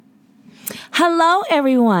Hello,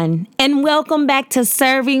 everyone, and welcome back to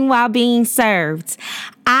Serving While Being Served.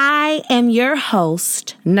 I am your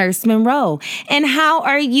host, Nurse Monroe, and how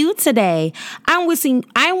are you today? I'm wishing,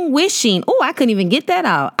 I couldn't even get that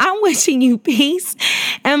out. I'm wishing you peace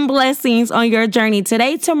and blessings on your journey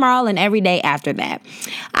today, tomorrow, and every day after that.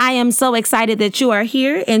 I am so excited that you are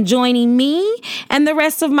here and joining me and the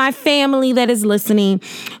rest of my family that is listening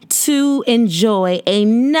to enjoy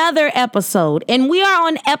another episode. And we are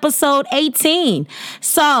on episode 18.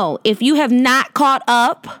 So if you have not caught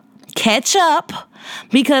up, catch up,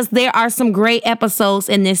 because there are some great episodes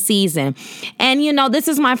in this season. And this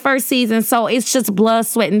is my first season, so it's just blood,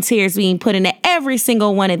 sweat, and tears being put into every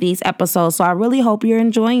single one of these episodes. So I really hope you're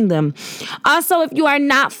enjoying them. Also, if you are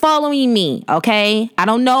not following me, okay, I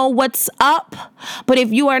don't know what's up, but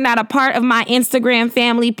if you are not a part of my Instagram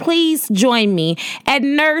family, please join me at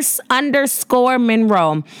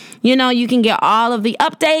nurse_Monroe. You can get all of the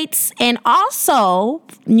updates, and also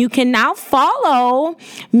you can now follow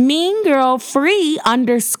Mean Girl Free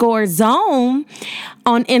 _zone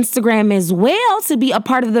on Instagram as well to be a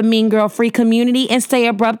part of the Mean Girl Free community and stay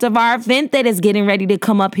abreast of our event that is getting ready to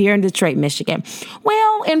come up here in Detroit, Michigan.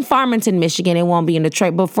 Well, in Farmington, Michigan, it won't be in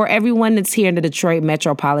Detroit, but for everyone that's here in the Detroit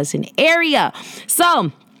metropolitan area.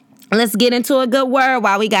 So let's get into a good word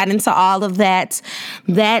while we got into all of that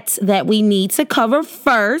we need to cover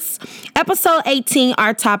first. Episode 18,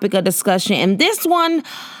 our topic of discussion, and this one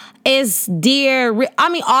is dear.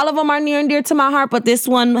 All of them are near and dear to my heart, but this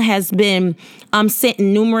one has been sent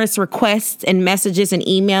numerous requests and messages and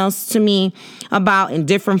emails to me about in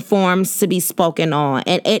different forms to be spoken on.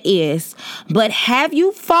 And it is, but have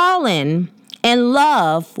you fallen in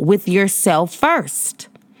love with yourself first?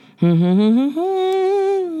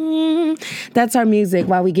 That's our music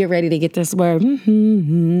while we get ready to get this word.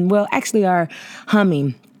 Well, actually our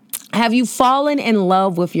humming. Have you fallen in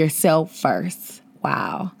love with yourself first?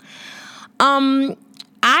 Wow. I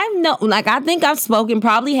think I've spoken,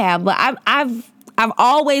 probably have, but I've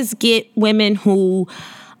always get women who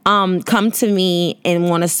come to me and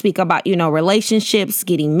want to speak about, relationships,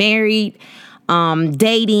 getting married,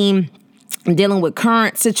 dating, dealing with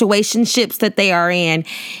current situationships that they are in.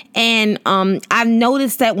 And I've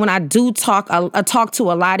noticed that when I do talk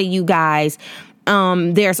to a lot of you guys,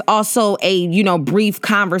 there's also a, brief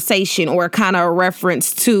conversation or kind of a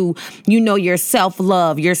reference to, your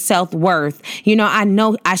self-love, your self-worth. I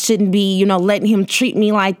know I shouldn't be, letting him treat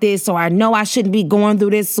me like this, or I know I shouldn't be going through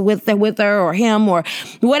this with her or him or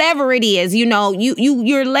whatever it is.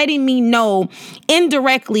 You're letting me know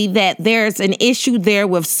indirectly that there's an issue there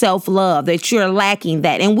with self-love, that you're lacking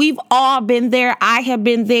that. And we've all been there. I have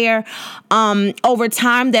been there. Over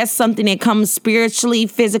time, that's something that comes spiritually,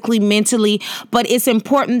 physically, mentally. But it's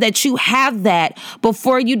important that you have that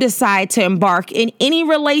before you decide to embark in any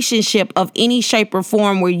relationship of any shape or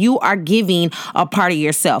form where you are giving a part of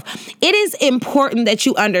yourself. It is important that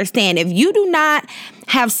you understand if you do not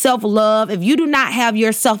have self-love, if you do not have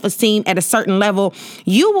your self-esteem at a certain level,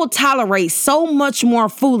 you will tolerate so much more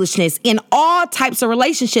foolishness in all types of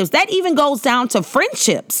relationships. That even goes down to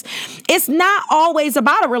friendships. It's not always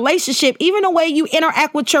about a relationship. Even the way you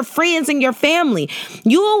interact with your friends and your family,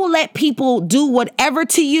 you will let people do whatever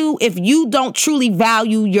to you if you don't truly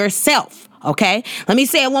value yourself. Okay, let me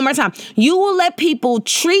say it one more time. You will let people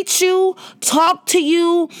treat you, talk to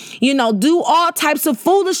you, do all types of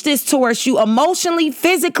foolishness towards you emotionally,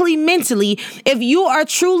 physically, mentally, if you are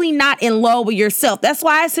truly not in love with yourself. That's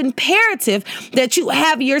why it's imperative that you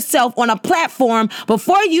have yourself on a platform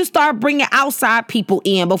before you start bringing outside people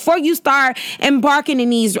in, before you start embarking in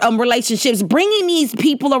these relationships, bringing these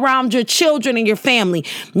people around your children and your family.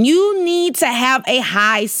 You need to have a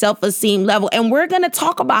high self-esteem level, and we're going to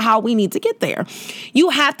talk about how we need to get there. You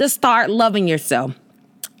have to start loving yourself.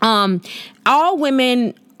 All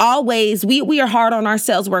women always, we are hard on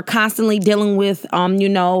ourselves. We're constantly dealing with,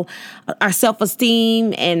 our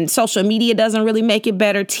self-esteem, and social media doesn't really make it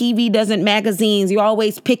better. TV doesn't, magazines, you're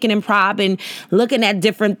always picking and propping, looking at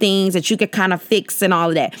different things that you could kind of fix and all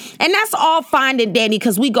of that. And that's all fine and dandy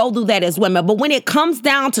because we go through that as women. But when it comes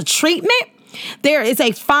down to treatment, there is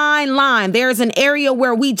a fine line. There is an area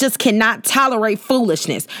where we just cannot tolerate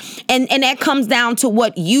foolishness. And that comes down to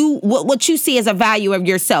what you see as a value of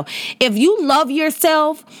yourself. If you love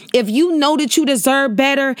yourself, if you know that you deserve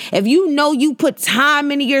better, if you know you put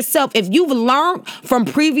time into yourself, if you've learned from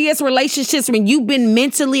previous relationships when you've been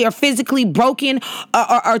mentally or physically broken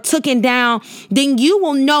or taken down, then you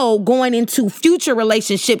will know going into future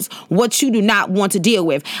relationships what you do not want to deal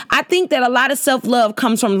with. I think that a lot of self-love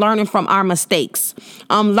comes from learning from our mistakes. mistakes,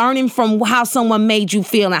 learning from how someone made you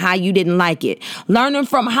feel and how you didn't like it, learning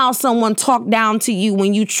from how someone talked down to you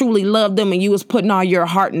when you truly loved them and you was putting all your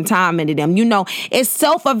heart and time into them. It's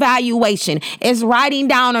self-evaluation. It's writing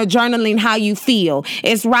down or journaling how you feel.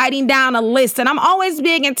 It's writing down a list. And I'm always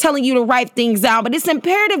big in telling you to write things down, but it's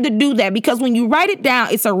imperative to do that because when you write it down,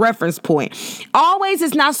 it's a reference point. Always,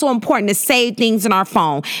 it's not so important to save things in our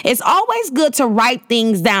phone. It's always good to write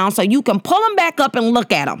things down so you can pull them back up and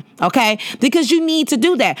look at them, okay? Because you need to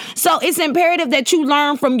do that. So it's imperative that you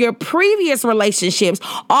learn from your previous relationships,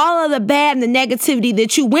 all of the bad and the negativity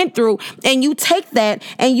that you went through, and you take that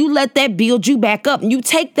and you let that build you back up. And you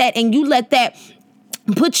take that and you let that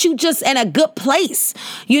put you just in a good place,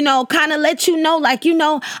 kind of let you know, like,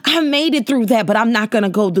 I made it through that, but I'm not going to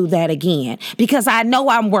go do that again because I know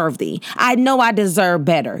I'm worthy. I know I deserve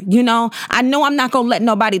better. I know I'm not going to let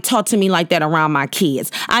nobody talk to me like that around my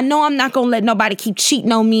kids. I know I'm not going to let nobody keep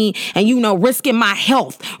cheating on me and, risking my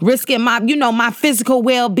health, risking my, my physical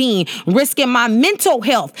well-being, risking my mental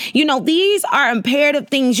health. These are imperative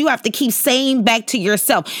things you have to keep saying back to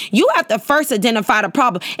yourself. You have to first identify the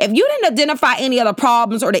problem. If you didn't identify any other problems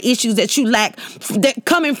or the issues that you lack that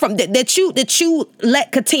coming from that you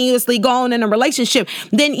let continuously go on in a relationship,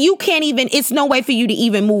 then you can't even, it's no way for you to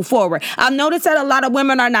even move forward. I've noticed that a lot of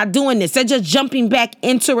women are not doing this. They're just jumping back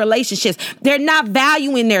into relationships. They're not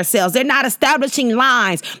valuing themselves. They're not establishing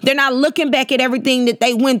lines. They're not looking back at everything that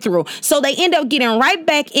they went through. So they end up getting right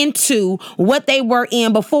back into what they were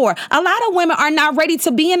in before. A lot of women are not ready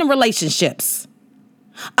to be in relationships.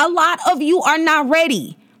 A lot of you are not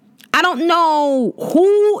ready. I don't know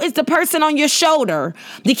who is the person on your shoulder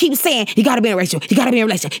that keeps saying, you got to be in a relationship, you got to be in a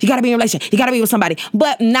relationship, you got to be in a relationship, you got to be with somebody.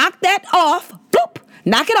 But knock that off. Bloop.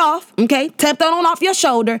 Knock it off, okay? Tap that on off your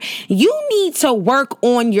shoulder. You need to work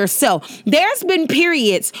on yourself. There's been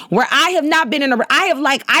periods where I have not been I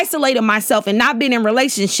have isolated myself and not been in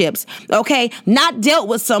relationships, okay? Not dealt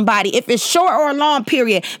with somebody, if it's short or a long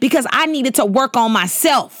period, because I needed to work on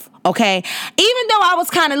myself. Okay. Even though I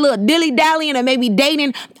was kind of a little dilly-dallying and maybe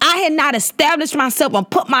dating, I had not established myself and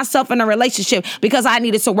put myself in a relationship because I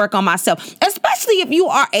needed to work on myself. Especially if you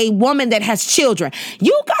are a woman that has children.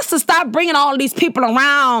 You got to stop bringing all of these people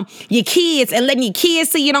around your kids and letting your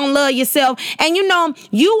kids see you don't love yourself. And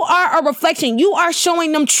you are a reflection. You are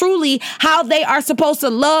showing them truly how they are supposed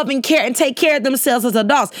to love and care and take care of themselves as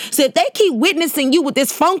adults. So if they keep witnessing you with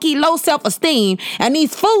this funky low self-esteem and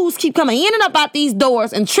these fools keep coming in and up out these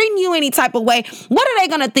doors and treating you any type of way, what are they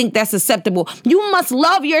going to think that's acceptable? You must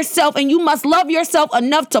love yourself, and you must love yourself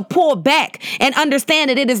enough to pull back and understand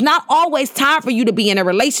that it is not always time for you to be in a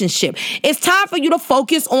relationship. It's time for you to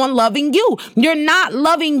focus on loving you. You're not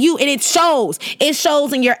loving you, and it shows. It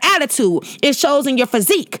shows in your attitude. It shows in your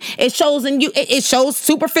physique. It shows in you. It shows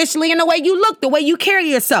superficially in the way you look, the way you carry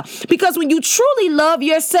yourself. Because when you truly love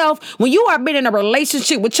yourself, when you are been in a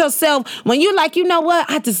relationship with yourself, when you're like, you know what,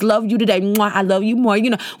 I just love you today. Mwah, I love you more.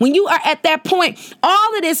 When you are at that point,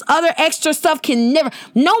 all of this other extra stuff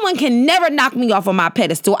no one can never knock me off of my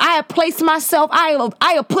pedestal. I have placed myself,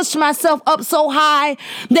 I have pushed myself up so high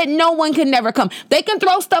that no one can never come. They can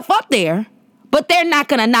throw stuff up there, but they're not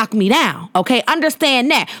going to knock me down, okay? Understand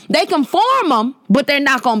that. They can form them, but they're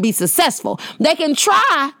not going to be successful. They can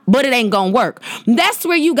try, but it ain't going to work. That's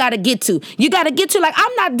where you got to get to. You got to get to,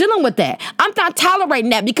 I'm not dealing with that. I'm not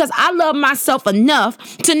tolerating that because I love myself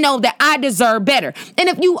enough to know that I deserve better. And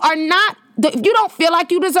if you don't feel like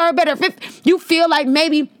you deserve better, if you feel like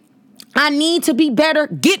maybe I need to be better,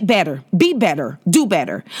 get better, be better, do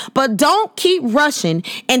better. But don't keep rushing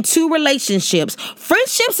into relationships,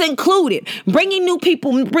 friendships included, bringing new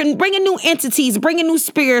people, bringing new entities, bringing new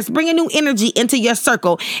spirits, bringing new energy into your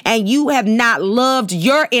circle. And you have not loved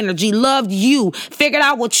your energy, loved you, figured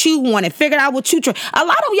out what you wanted, figured out what you try. A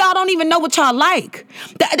lot of y'all don't even know what y'all like.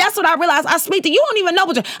 That's what I realized. I speak to you, don't even know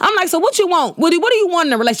what I'm like, so what you want? What do you want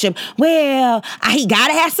in a relationship? Well, he got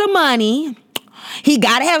to have some money. He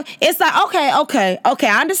got to have, it's like, okay,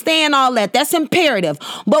 I understand all that. That's imperative.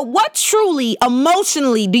 But what truly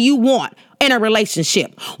emotionally do you want in a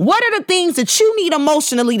relationship? What are the things that you need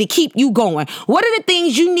emotionally to keep you going? What are the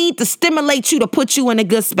things you need to stimulate you to put you in a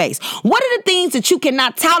good space? What are the things that you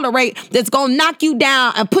cannot tolerate that's going to knock you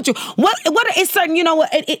down and put you, what are, it's certain,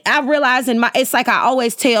 I realize it's like I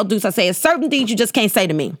always tell dudes, I say, it's certain things you just can't say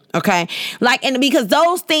to me. Okay. And because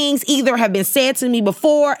those things either have been said to me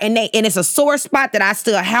before and it's a sore spot that I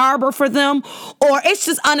still harbor for them, or it's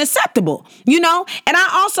just unacceptable, And I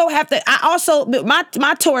also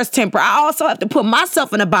my Taurus temper, I also have to put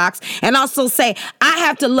myself in a box and also say, I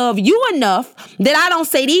have to love you enough that I don't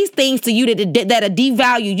say these things to you that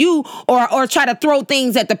devalue you or try to throw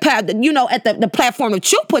things at the platform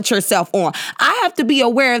that you put yourself on. I have to be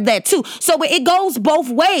aware of that too. So it goes both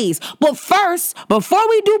ways. But first, before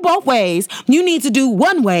we do both ways, you need to do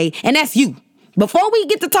one way, and that's you. Before we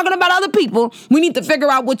get to talking about other people, we need to figure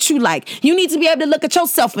out what you like. You need to be able to look at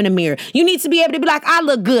yourself in the mirror. You need to be able to be like, I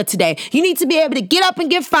look good today. You need to be able to get up and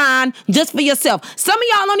get fine just for yourself. Some of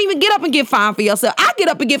y'all don't even get up and get fine for yourself. I get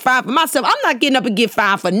up and get fine for myself. I'm not getting up and get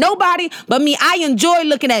fine for nobody but me. I enjoy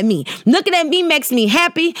looking at me. Looking at me makes me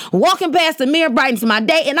happy. Walking past the mirror brightens my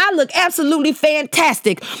day, and I look absolutely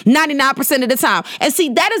fantastic 99% of the time. And see,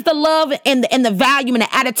 that is the love and the value and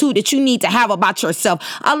the attitude that you need to have about yourself.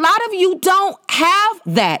 A lot of you don't have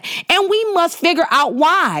that, and we must figure out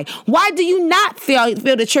why. Why do you not feel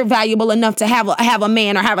that you're valuable enough to have a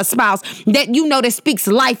man or have a spouse that you know that speaks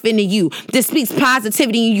life into you, that speaks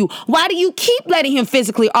positivity in you? Why do you keep letting him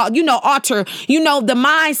physically, alter, the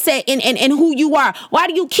mindset and who you are? Why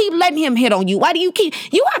do you keep letting him hit on you?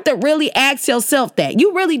 You have to really ask yourself that.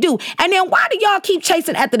 You really do. And then why do y'all keep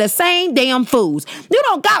chasing after the same damn foods? You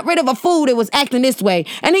don't got rid of a food that was acting this way,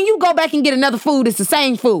 and then you go back and get another food that's the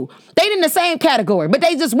same food. They in the same category, but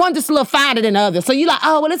they just one just a little finer than the other. So you like,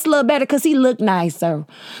 oh, well, it's a little better because he looked nicer.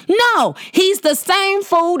 No, he's the same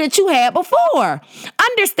food that you had before.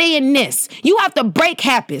 Understand this. You have to break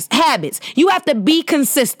habits. You have to be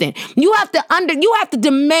consistent. You have to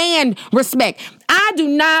demand respect. I do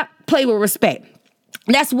not play with respect.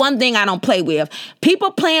 That's one thing I don't play with.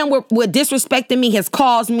 People playing with disrespecting me has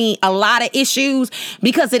caused me a lot of issues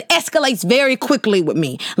because it escalates very quickly with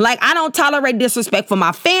me. Like, I don't tolerate disrespect for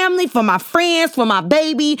my family, for my friends, for my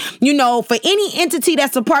baby, for any entity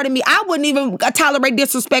that's a part of me. I wouldn't even tolerate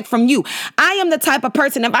disrespect from you. I am the type of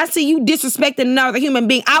person, if I see you disrespecting another human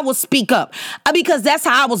being, I will speak up because that's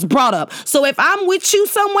how I was brought up. So if I'm with you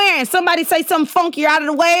somewhere and somebody say something funky out of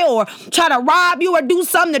the way or try to rob you or do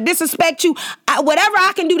something to disrespect you, whatever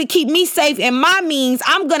I can do to keep me safe and my means,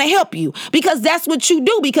 I'm going to help you because that's what you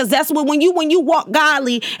do. Because that's what, when you walk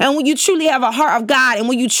godly and when you truly have a heart of God and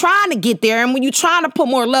when you're trying to get there and when you're trying to put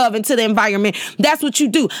more love into the environment, that's what you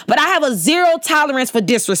do. But I have a zero tolerance for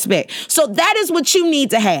disrespect. So that is what you need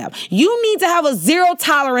to have. You need to have a zero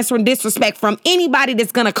tolerance for disrespect from anybody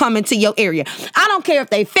that's going to come into your area. I don't care if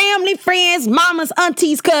they family, friends, mamas,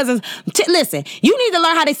 aunties, cousins. Listen, you need to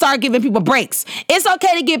learn how they start giving people breaks. It's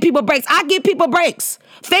okay to give people breaks. I give people breaks.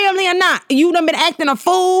 Family or not, you done been acting a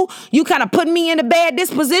fool. You kind of putting me in a bad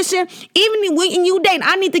disposition. Even when you dating,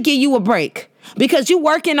 I need to give you a break because you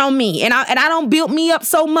working on me and I don't build me up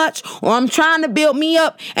so much, or I'm trying to build me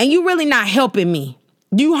up and you really not helping me.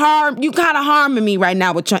 You kind of harming me right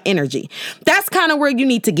now with your energy. That's kind of where you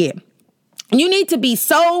need to get. You need to be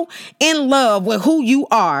so in love with who you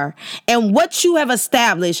are and what you have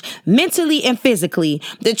established mentally and physically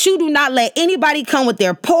that you do not let anybody come with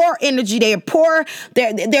their poor energy, their poor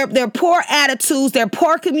attitudes, their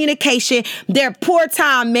poor communication, their poor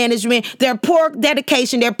time management, their poor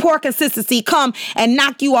dedication, their poor consistency come and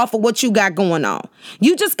knock you off of what you got going on.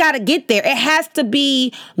 You just got to get there. It has to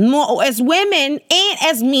be more. As women and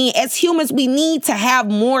as men, as humans, we need to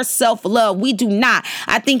have more self-love. We do not.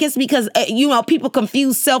 I think it's because, people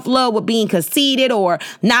confuse self-love with being conceited or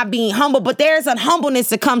not being humble. But there's a humbleness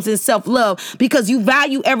that comes in self-love because you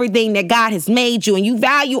value everything that God has made you and you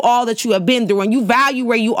value all that you have been through and you value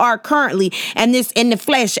where you are currently and this in the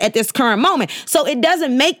flesh at this current moment. So it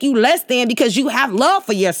doesn't make you less than because you have love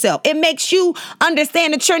for yourself. It makes you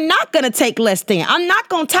understand that you're not going to take less than. I'm not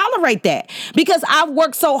going to tolerate that because I've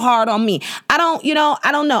worked so hard on me. I don't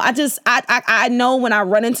know. I know when I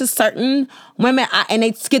run into certain women and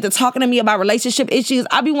they get to talking to me about relationship issues,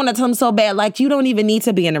 I be wanting to tell them so bad, like, you don't even need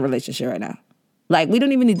to be in a relationship right now. Like, we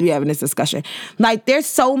don't even need to be having this discussion. Like, there's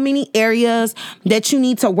so many areas that you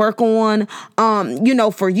need to work on,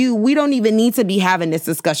 for you. We don't even need to be having this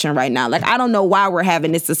discussion right now. Like, I don't know why we're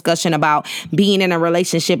having this discussion about being in a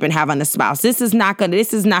relationship and having a spouse. This is not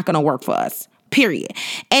gonna work for us. Period.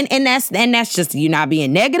 And that's just you not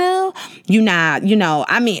being negative. You not,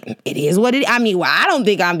 it is what it, I don't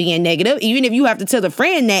think I'm being negative. Even if you have to tell the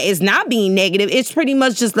friend that it's not being negative, it's pretty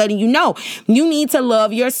much just letting you know you need to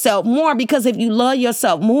love yourself more, because if you love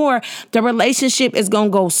yourself more, the relationship is going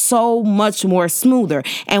to go so much more smoother.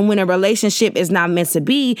 And when a relationship is not meant to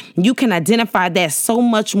be, you can identify that so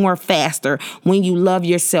much more faster when you love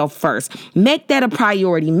yourself first. Make that a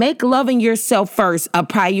priority. Make loving yourself first a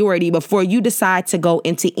priority before you decide decide to go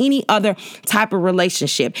into any other type of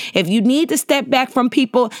relationship. If you need to step back from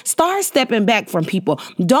people, start stepping back from people.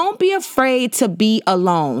 Don't be afraid to be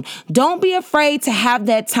alone. Don't be afraid to have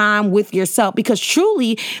that time with yourself, because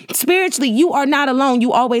truly, spiritually, you are not alone.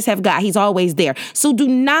 You always have God. He's always there. So do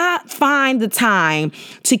not find the time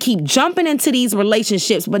to keep jumping into these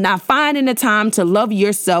relationships, but not finding the time to love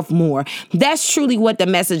yourself more. That's truly what the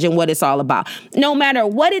message and what it's all about. No matter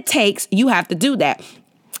what it takes, you have to do that.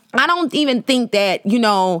 I don't even think that,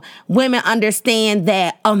 women understand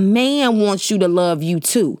that a man wants you to love you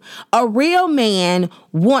too. A real man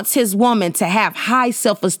wants his woman to have high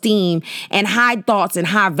self-esteem and high thoughts and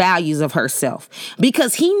high values of herself,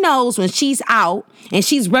 because he knows when she's out and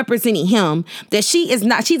she's representing him that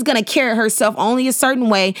she's going to carry herself only a certain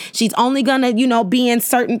way. She's only going to, be in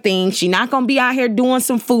certain things. She's not going to be out here doing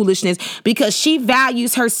some foolishness, because she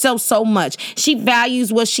values herself so much. She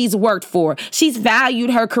values what she's worked for. She's valued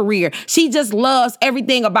her career. She just loves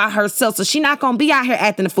everything about herself. So she's not going to be out here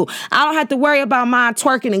acting a fool. I don't have to worry about mine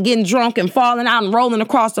twerking and getting drunk and falling out and rolling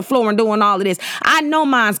across the floor and doing all of this. I know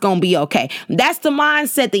mine's going to be okay. That's the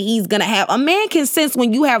mindset that he's going to have. A man can sense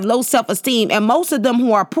when you have low self-esteem, and most of them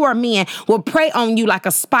who are poor men will prey on you like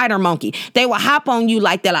a spider monkey. They will hop on you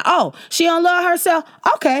like they're like, oh, she don't love herself?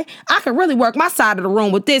 Okay, I can really work my side of the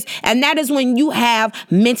room with this. And that is when you have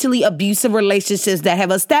mentally abusive relationships that have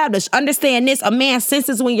established. Understand this, a man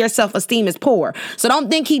senses when your self-esteem is poor. So don't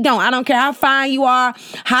think he don't. I don't care how fine you are,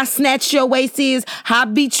 how snatched your waist is, how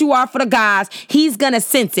beat you are for the guys. He's going to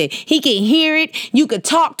sense it. He can hear it. You could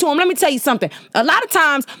talk to him. Let me tell you something. A lot of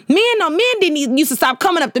times, men didn't even used to stop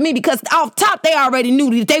coming up to me, because off top, they already knew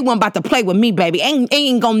that they weren't about to play with me, baby.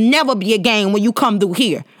 Ain't gonna never be a game when you come through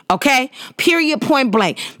here. Okay? Period, point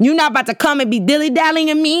blank. You're not about to come and be dilly-dallying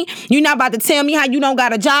in me. You're not about to tell me how you don't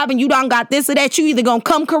got a job and you don't got this or that. You either gonna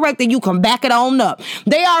come correct or you can back it on up.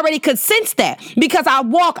 They already could sense that, because I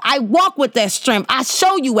walk with that strength. I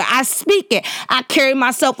show you it. I speak it. I carry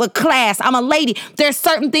myself with class. I'm a lady. There's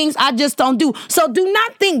certain things I just don't do. So do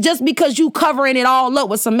not think just because you covering it all up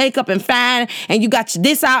with some makeup and fine and you got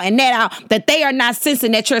this out and that out, that they are not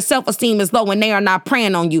sensing that your self-esteem is low and they are not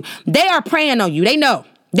preying on you. They are preying on you. They know.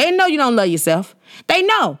 They know you don't love yourself. They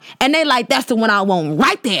know. And they like, that's the one I want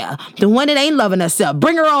right there. The one that ain't loving herself.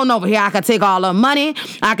 Bring her on over here. I can take all her money.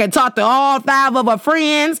 I can talk to all 5 of her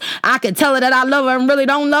friends. I can tell her that I love her and really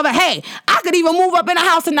don't love her. Hey, I could even move up in a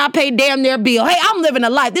house and not pay damn near bill. Hey, I'm living a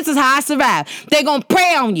life. This is how I survive. They're going to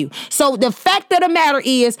prey on you. So the fact of the matter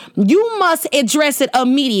is, you must address it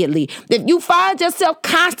immediately. If you find yourself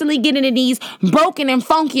constantly getting in these broken and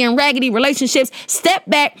funky and raggedy relationships, step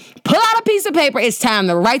back, pull out a piece of paper. It's time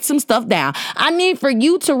to write some stuff down. I need for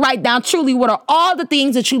you to write down truly what are all the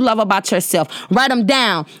things that you love about yourself. Write them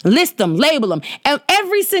down, list them, label them. And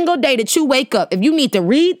every single day that you wake up, if you need to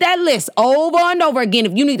read that list over and over again,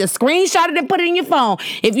 if you need to screenshot it and put it in your phone,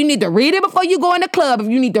 if you need to read it before you go in the club, if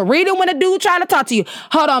you need to read it when a dude trying to talk to you,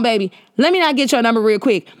 hold on, baby. Let me not get your number real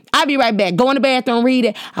quick. I'll be right back. Go in the bathroom, read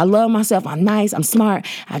it. I love myself. I'm nice. I'm smart.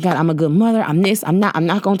 I'm a good mother. I'm this. I'm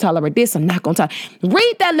not going to tolerate this. I'm not going to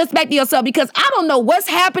read that list back to yourself, because I don't know what's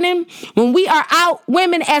happening when we are out,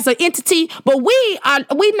 women as an entity, but we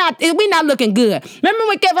not looking good. Remember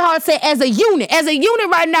when Kevin Hart said, as a unit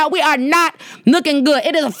right now, we are not looking good.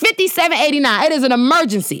 It is a 5789. It is an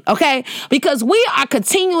emergency. Okay. Because we are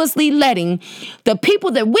continuously letting the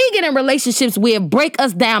people that we get in relationships with break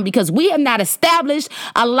us down, because we have not established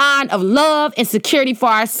a line of love and security for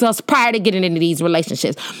ourselves prior to getting into these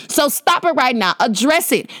relationships. So stop it right now.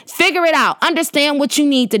 Address it. Figure it out. Understand what you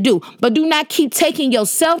need to do. But do not keep taking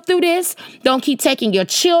yourself through this. Don't keep taking your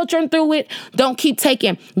children through it. Don't keep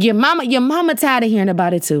taking your mama. Your mama tired of hearing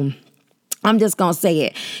about it too. I'm just going to say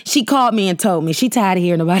it. She called me and told me she tired of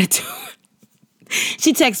hearing about it too.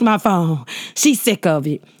 She texts my phone. She's sick of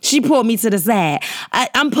it. She pulled me to the side.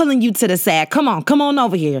 I'm pulling you to the side. Come on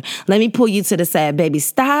over here. Let me pull you to the side, baby.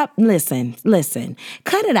 Stop. Listen.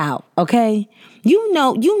 Cut it out, okay? You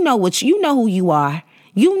know who you are.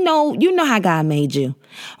 You know how God made you.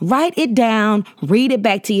 Write it down, read it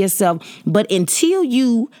back to yourself. But until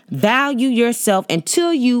you value yourself,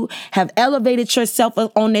 until you have elevated yourself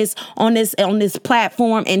on this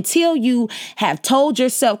platform, until you have told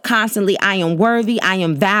yourself constantly, I am worthy, I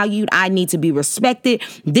am valued, I need to be respected.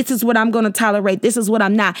 This is what I'm going to tolerate. This is what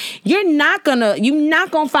I'm not. You're not going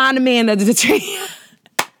to find a man under the tree.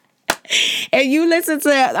 And you listen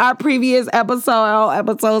to our previous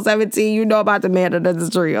episode 17, you know about the man under the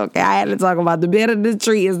tree, okay? I had to talk about the man under the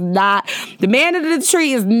tree is not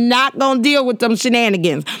going to deal with them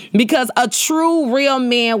shenanigans, because a true, real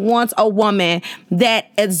man wants a woman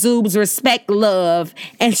that exudes respect, love,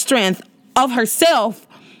 and strength of herself,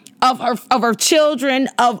 of her children,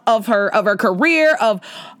 of her career, of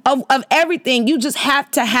everything. You just have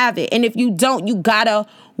to have it. And if you don't, you gotta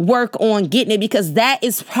work on getting it, because that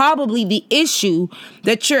is probably the issue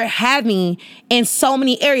that you're having in so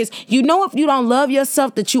many areas. You know, if you don't love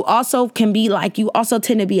yourself, that you also can be like, you also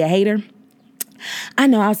tend to be a hater. I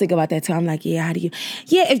know, I was thinking about that too. I'm like, yeah, how do you?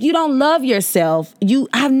 Yeah, if you don't love yourself,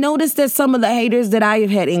 I've noticed that some of the haters that I have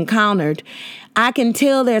had encountered, I can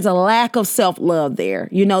tell there's a lack of self-love there.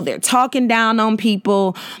 You know, they're talking down on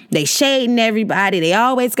people. They shading everybody. They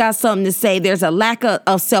always got something to say. There's a lack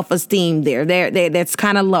of self-esteem there. That's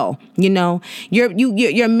kind of low. You know,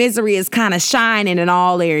 your misery is kind of shining in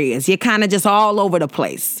all areas. You're kind of just all over the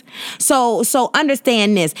place. So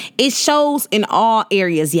understand this. It shows in all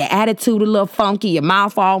areas. Your attitude a little funky. Your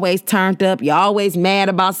mouth always turned up. You're always mad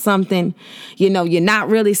about something. You know, you're not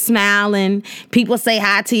really smiling. People say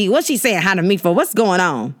hi to you. What's she saying hi to me for? What's going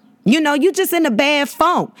on? You know, you just in a bad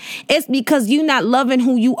funk. It's because you're not loving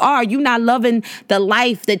who you are. You're not loving the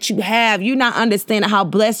life that you have. You're not understanding how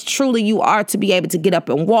blessed truly you are to be able to get up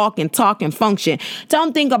and walk and talk and function.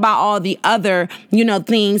 Don't think about all the other,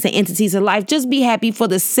 things and entities of life. Just be happy for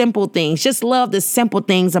the simple things. Just love the simple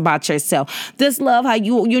things about yourself. Just love how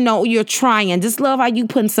you're trying. Just love how you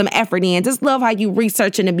putting some effort in. Just love how you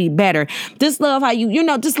researching to be better. Just love how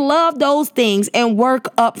just love those things and work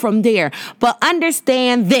up from there. But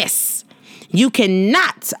understand this. You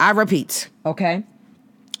cannot, I repeat, okay?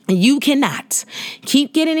 You cannot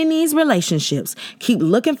keep getting in these relationships, keep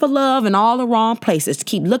looking for love in all the wrong places,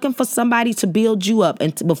 keep looking for somebody to build you up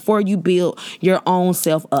before you build your own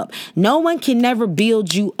self up. No one can never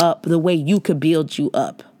build you up the way you could build you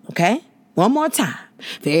up, okay? One more time.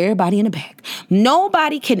 For everybody in the back.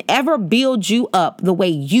 Nobody can ever build you up the way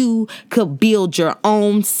you could build your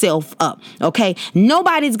own self up. Okay?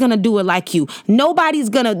 Nobody's gonna do it like you. Nobody is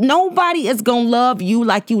gonna love you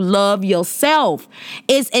like you love yourself.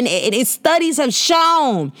 It's studies have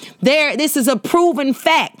shown this is a proven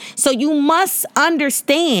fact. So you must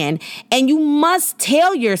understand and you must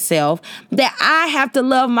tell yourself that I have to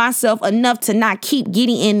love myself enough to not keep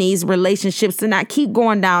getting in these relationships, to not keep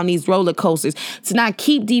going down these roller coasters, to not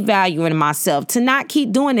keep devaluing myself, to not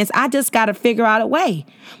keep doing this. I just got to figure out a way,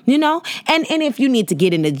 and if you need to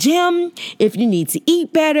get in the gym, if you need to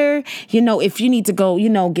eat better, if you need to go,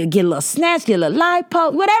 get a little snatch, get a little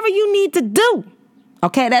lipo, whatever you need to do.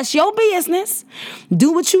 Okay, that's your business.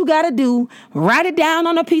 Do what you got to do. Write it down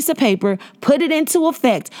on a piece of paper. Put it into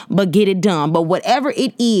effect, but get it done. But whatever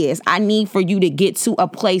it is, I need for you to get to a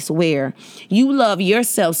place where you love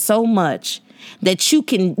yourself so much that you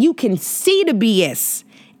can see the BS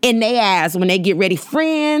in their eyes when they get ready.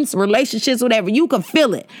 Friends, relationships, whatever. You can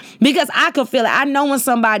feel it, because I can feel it. I know when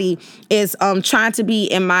somebody is trying to be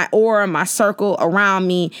in my aura, my circle around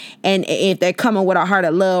me, and if they're coming with a heart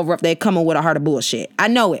of love or if they're coming with a heart of bullshit. I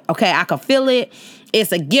know it. Okay, I can feel it.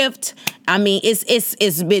 It's a gift. I mean,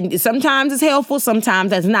 it's been, sometimes it's helpful,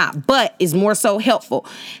 sometimes it's not, but it's more so helpful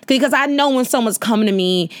because I know when someone's coming to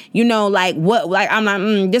me, I'm like,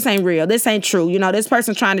 this ain't real, this ain't true. This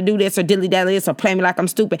person trying to do this or dilly-dally this or play me like I'm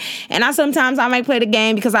stupid. And sometimes I might play the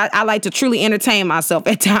game because I like to truly entertain myself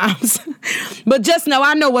at times. But just know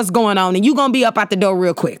I know what's going on and you're going to be up out the door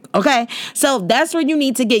real quick. Okay. So that's where you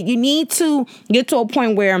need to get. You need to get to a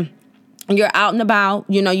point where you're out and about,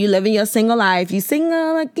 you living your single life. You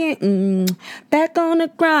single again, back on the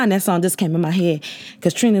grind. That song just came in my head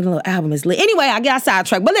because Trina's little album is lit. Anyway, I got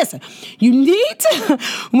sidetracked. But listen, you need to,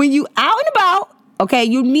 when you out and about, okay,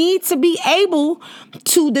 you need to be able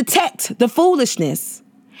to detect the foolishness.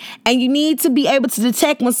 And you need to be able to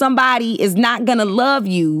detect when somebody is not going to love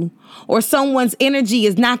you or someone's energy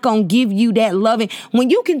is not going to give you that loving. When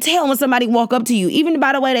you can tell when somebody walk up to you, even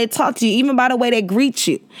by the way they talk to you, even by the way they greet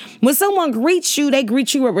you. When someone greets you, they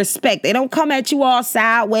greet you with respect. They don't come at you all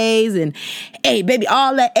sideways and, hey, baby,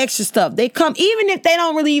 all that extra stuff. They come, even if they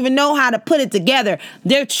don't really even know how to put it together,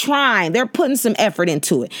 they're trying. They're putting some effort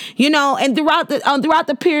into it, and throughout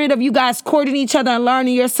the period of you guys courting each other and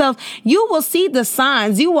learning yourself, you will see the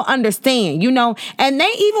signs. You will understand, and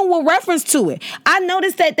they even will reference to it. I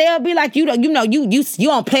noticed that they'll be like, you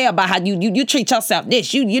don't play about how you treat yourself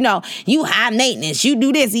this, you high maintenance, you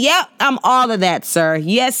do this. Yep, I'm all of that, sir.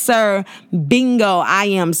 Yes, sir. Bingo, I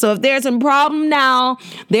am. So if there's a problem now,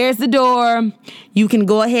 there's the door. You can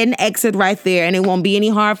go ahead and exit right there and it won't be any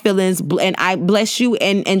hard feelings. And I bless you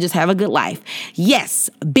and just have a good life. Yes,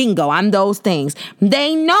 bingo, I'm those things.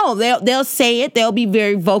 They know, they'll say it. They'll be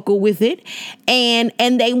very vocal with it and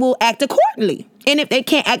they will act accordingly. And if they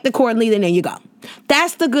can't act accordingly, then there you go.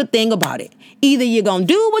 That's the good thing about it. Either you're going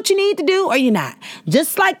to do what you need to do or you're not.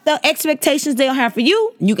 Just like the expectations they'll have for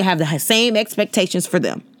you, you can have the same expectations for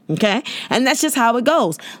them. Okay. And that's just how it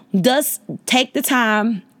goes. Just take the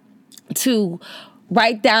time to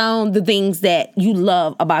write down the things that you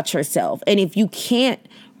love about yourself. And if you can't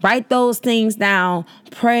write those things down,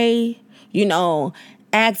 pray,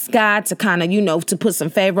 ask God to kind of, to put some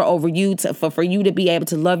favor over you for you to be able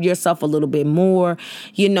to love yourself a little bit more.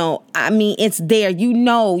 It's there.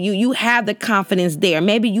 You have the confidence there.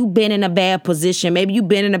 Maybe you've been in a bad position. Maybe you've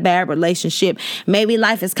been in a bad relationship. Maybe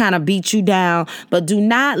life has kind of beat you down, but do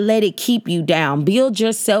not let it keep you down. Build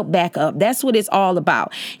yourself back up. That's what it's all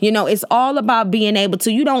about. It's all about being able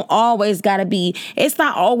to, you don't always got to be, it's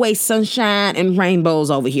not always sunshine and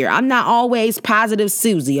rainbows over here. I'm not always positive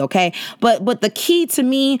Susie, okay? But the key to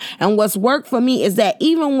me and what's worked for me is that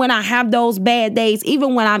even when I have those bad days,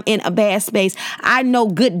 even when I'm in a bad space, I know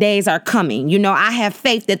good days are coming. I have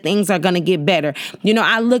faith that things are going to get better.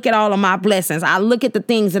 I look at all of my blessings. I look at the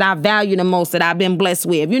things that I value the most that I've been blessed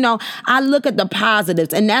with. I look at the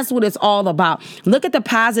positives, and that's what it's all about. Look at the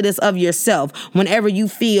positives of yourself whenever you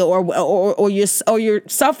feel or you're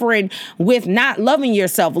suffering with not loving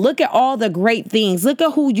yourself. Look at all the great things. Look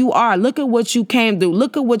at who you are. Look at what you came through.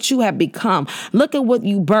 Look at what you have become. Look at what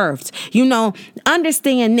you birthed.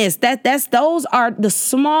 Understand this, those are the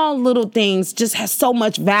small little things, just has so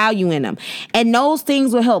much value in them. And those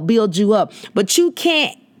things will help build you up. But you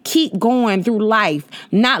can't keep going through life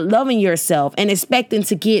not loving yourself and expecting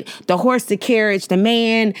to get the horse, the carriage, the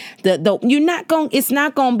man, it's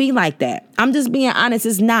not going to be like that. I'm just being honest,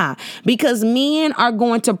 it's not. Because men are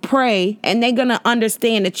going to pray and they're going to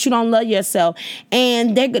understand that you don't love yourself,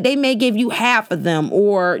 and they may give you half of them,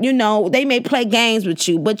 or, they may play games with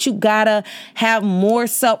you, but you gotta have more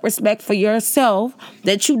self-respect for yourself,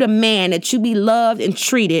 that you demand that you be loved and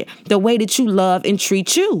treated the way that you love and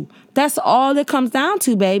treat you. That's all it comes down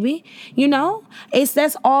to, baby.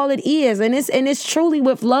 That's all it is. And it's truly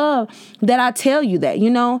with love that I tell you that,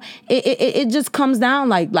 it just comes down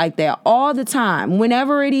like that all the time.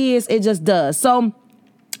 Whenever it is, it just does. So,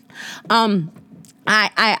 I'm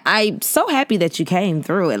so happy that you came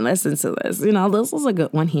through and listened to this. This was a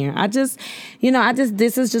good one here. This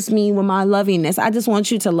is just me with my lovingness. I just want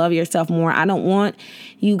you to love yourself more. I don't want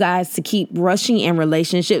you guys to keep rushing in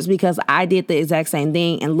relationships, because I did the exact same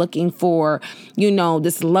thing and looking for,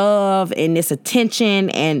 this love and this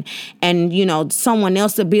attention and someone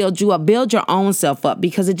else to build you up. Build your own self up,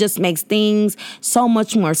 because it just makes things so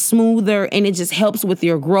much more smoother, and it just helps with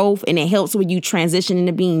your growth, and it helps with you transition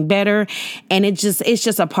into being better. And it's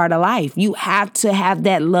just a part of life. You have to have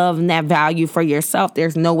that love and that value for yourself.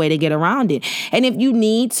 There's no way to get around it. And if you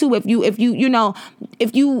need to,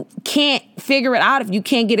 if you can't figure it out, if you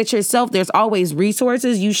can't get it yourself, there's always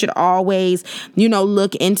resources. You should always,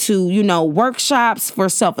 look into, workshops for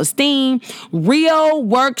self-esteem, real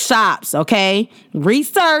workshops, okay?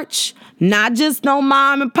 Research, not just no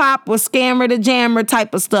mom and pop or scammer to jammer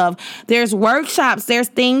type of stuff. There's workshops, there's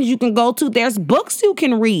things you can go to, there's books you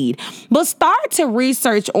can read. But start to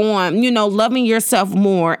research on, loving yourself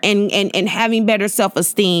more and having better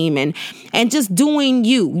self-esteem and just doing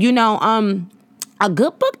you. A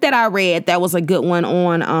good book that I read that was a good one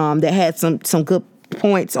on that had some good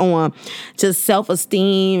points on just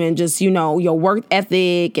self-esteem and just, your work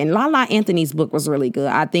ethic. And Lala Anthony's book was really good.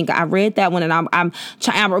 I think I read that one, and I'm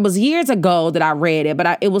trying. It was years ago that I read it,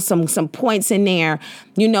 but it was some points in there,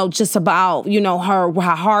 just about,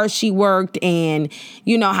 how hard she worked, and,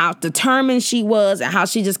 how determined she was, and how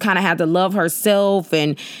she just kind of had to love herself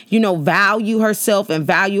and, value herself and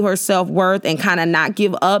value her self-worth and kind of not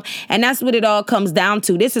give up. And that's what it all comes down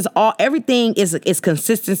to. Everything is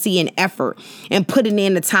consistency and effort and putting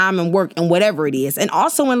in the time and work and whatever it is. And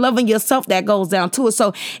also in loving yourself, that goes down to it.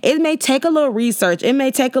 So it may take a little research. It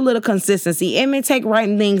may take a little consistency. It may take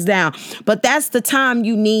writing things down. But that's the time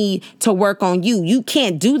you need to work on you. You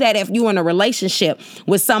can't do that if you're in a relationship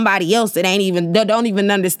with somebody else that don't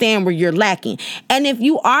even understand where you're lacking. And if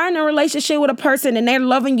you are in a relationship with a person and they're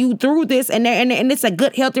loving you through this and it's a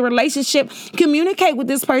good, healthy relationship, communicate with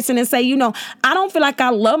this person and say, I don't feel like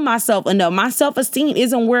I love myself enough. My self-esteem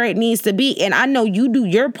isn't where it needs to be. And I know you do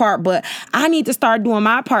your part, but I need to start doing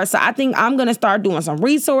my part. So I think I'm going to start doing some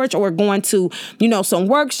research or going to, some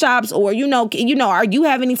workshops, or, are you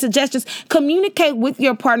have any suggestions? Communicate with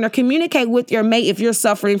your partner, communicate with your mate. If you're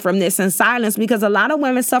suffering from this in silence, because a lot of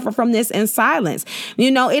women suffer from this in silence.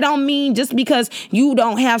 It don't mean just because you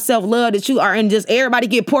don't have self-love that you are in just everybody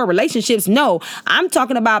get poor relationships. No, I'm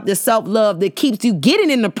talking about the self-love that keeps you getting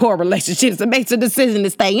into poor relationships and makes a decision to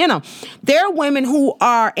stay in them. There are women who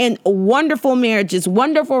are in wonderful marriages,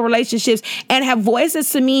 wonderful relationships, and have voices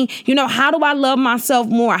to me, how do I love myself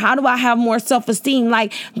more? How do I have more self-esteem?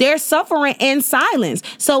 Like, they're suffering in silence.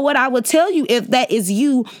 So what I would tell you, if that is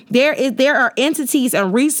you, there are entities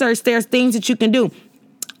and research, there's things that you can do.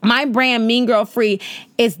 My brand, Mean Girl Free,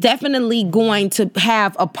 is definitely going to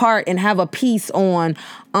have a part and have a piece on,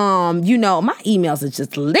 my emails are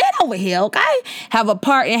just lit over here, okay? Have a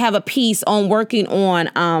part and have a piece on working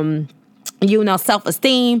on,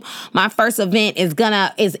 self-esteem. My first event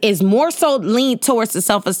is more so leaned towards the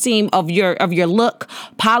self-esteem of your look,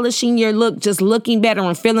 polishing your look, just looking better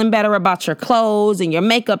and feeling better about your clothes and your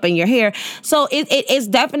makeup and your hair. So it's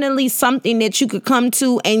definitely something that you could come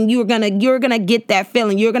to, and you're gonna get that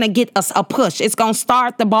feeling. You're gonna get a push. It's gonna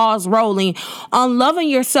start the balls rolling on loving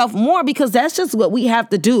yourself more, because that's just what we have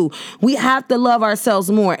to do. We have to love ourselves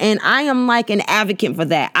more, and I am like an advocate for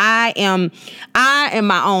that. I am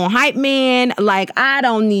my own hype man. Like, I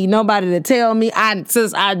don't need nobody to tell me. I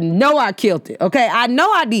know I killed it. Okay, I know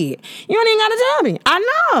I did. You don't even gotta tell me.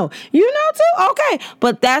 I know. You know too. Okay,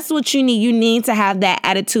 but that's what you need. You need to have that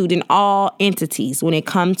attitude in all entities when it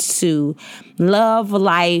comes to love,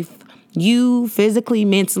 life, you physically,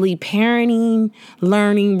 mentally, parenting,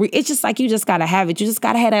 learning. It's just like you just got to have it. You just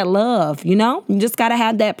got to have that love, You just got to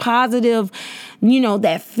have that positive,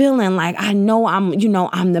 that feeling like, I know I'm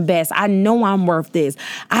the best. I know I'm worth this.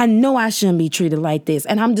 I know I shouldn't be treated like this.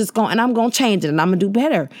 And I'm going to change it, and I'm going to do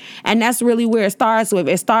better. And that's really where it starts with.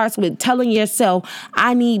 It starts with telling yourself,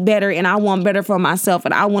 I need better, and I want better for myself,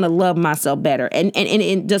 and I want to love myself better.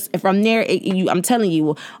 And just from there, I'm telling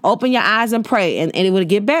you, open your eyes and pray, and it will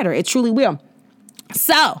get better. It truly will.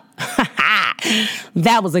 So,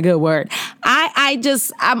 that was a good word.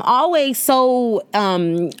 I'm always so,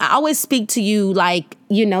 I always speak to you like,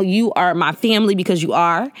 you are my family, because you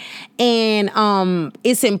are. And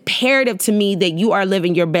it's imperative to me that you are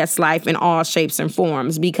living your best life in all shapes and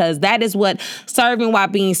forms, because that is what serving while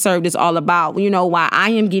being served is all about. While I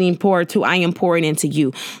am getting poured to, I am pouring into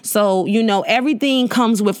you. So, everything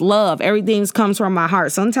comes with love. Everything comes from my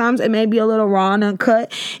heart. Sometimes it may be a little raw and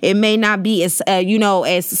uncut. It may not be as,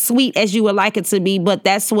 as sweet as you would like it to be, but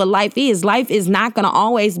that's what life is. Life is not going to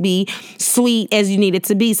always be sweet as you need it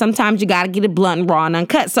to be. Sometimes you got to get it blunt and raw and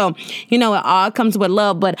uncut. So, it all comes with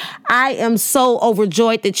love. But I am so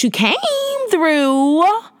overjoyed that you came through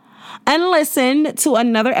and listen to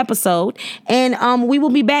another episode. And we will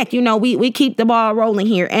be back. We keep the ball rolling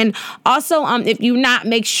here. And also, if you not,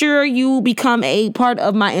 make sure you become a part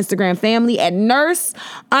of my Instagram family at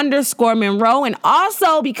nurse_Monroe, and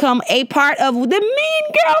also become a part of the Mean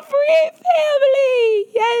Girl Free family.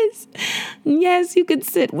 Yes, you can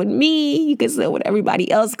sit with me. You can sit with everybody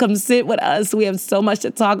else. Come sit with us. We have so much to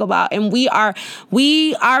talk about. And our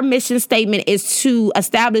mission statement is to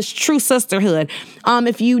establish true sisterhood.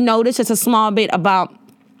 If you notice, just a small bit about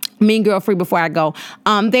Mean Girl Free before I go.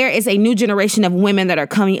 There is a new generation of women that are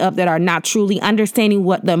coming up that are not truly understanding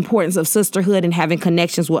what the importance of sisterhood and having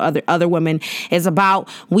connections with other women is about.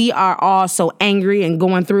 We are all so angry and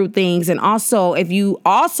going through things. And also, if you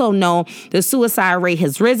also know, the suicide rate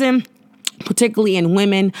has risen, particularly in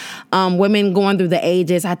women, women going through the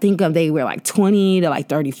ages. I think they were like 20 to like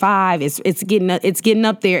 35. It's getting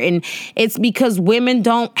up there, and it's because women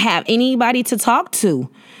don't have anybody to talk to.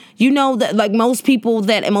 That like most people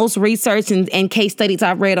most research and case studies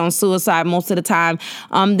I've read on suicide, most of the time,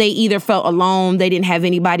 they either felt alone, they didn't have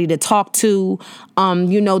anybody to talk to.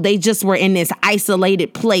 They just were in this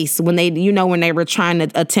isolated place when they were trying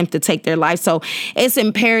to attempt to take their life. So it's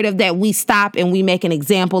imperative that we stop and we make an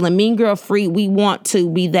example. And Mean Girl Free, we want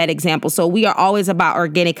to be that example. So we are always about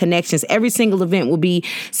organic connections. Every single event will be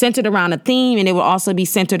centered around a theme, and it will also be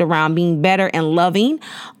centered around being better and loving.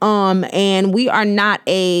 And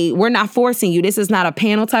we're not forcing you. This is not a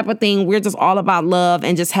panel type of thing. We're just all about love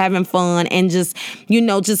and just having fun and just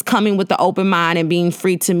coming with the open mind and being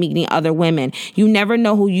free to meeting other women. You never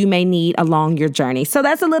know who you may need along your journey. So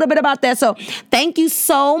that's a little bit about that. So thank you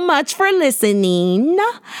so much for listening.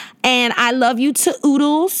 And I love you to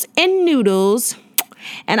oodles and noodles.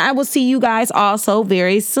 And I will see you guys also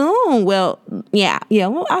very soon. Well,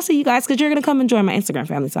 I'll see you guys because you're going to come and join my Instagram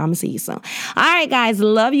family. So I'm going to see you soon. All right, guys.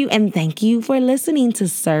 Love you. And thank you for listening to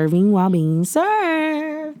Serving While Being Served.